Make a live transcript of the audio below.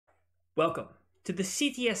Welcome to the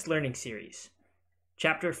CTS Learning Series,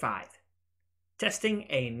 Chapter 5, Testing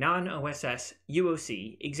a Non-OSS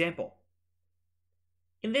UOC Example.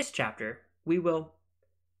 In this chapter, we will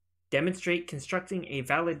demonstrate constructing a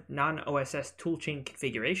valid non-OSS toolchain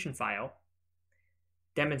configuration file,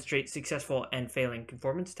 demonstrate successful and failing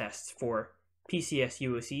conformance tests for PCS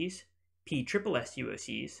UOCs, PSSS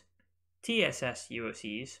UOCs, TSS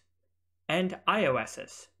UOCs, and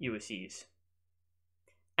IOSS UOCs,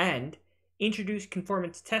 and introduce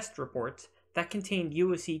conformance test reports that contain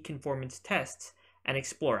UOC conformance tests and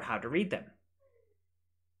explore how to read them.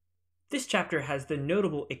 This chapter has the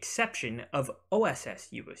notable exception of OSS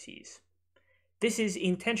UOCs. This is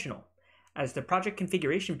intentional, as the project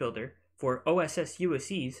configuration builder for OSS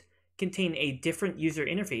UOCs contain a different user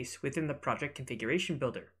interface within the project configuration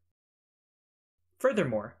builder.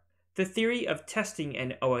 Furthermore, the theory of testing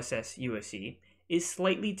an OSS UOC is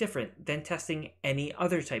slightly different than testing any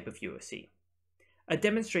other type of UOC. A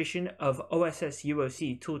demonstration of OSS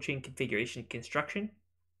UOC toolchain configuration construction,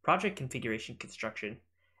 project configuration construction,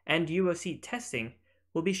 and UOC testing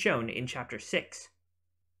will be shown in Chapter 6.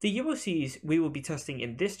 The UOCs we will be testing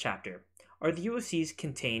in this chapter are the UOCs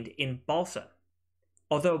contained in Balsa.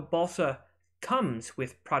 Although Balsa comes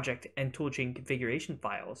with project and toolchain configuration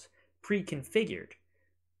files pre-configured,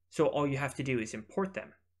 so all you have to do is import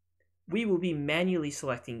them, we will be manually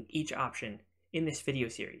selecting each option in this video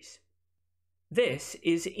series. This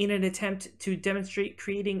is in an attempt to demonstrate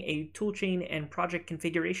creating a toolchain and project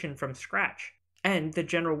configuration from scratch, and the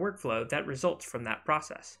general workflow that results from that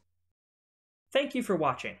process. Thank you for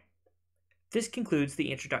watching. This concludes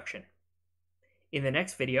the introduction. In the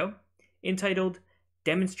next video, entitled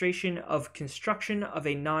Demonstration of Construction of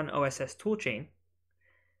a Non-OSS Toolchain,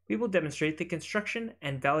 we will demonstrate the construction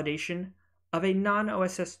and validation of a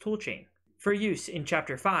non-OSS toolchain for use in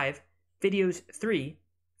Chapter 5, videos 3,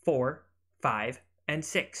 4, 5, and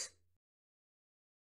 6.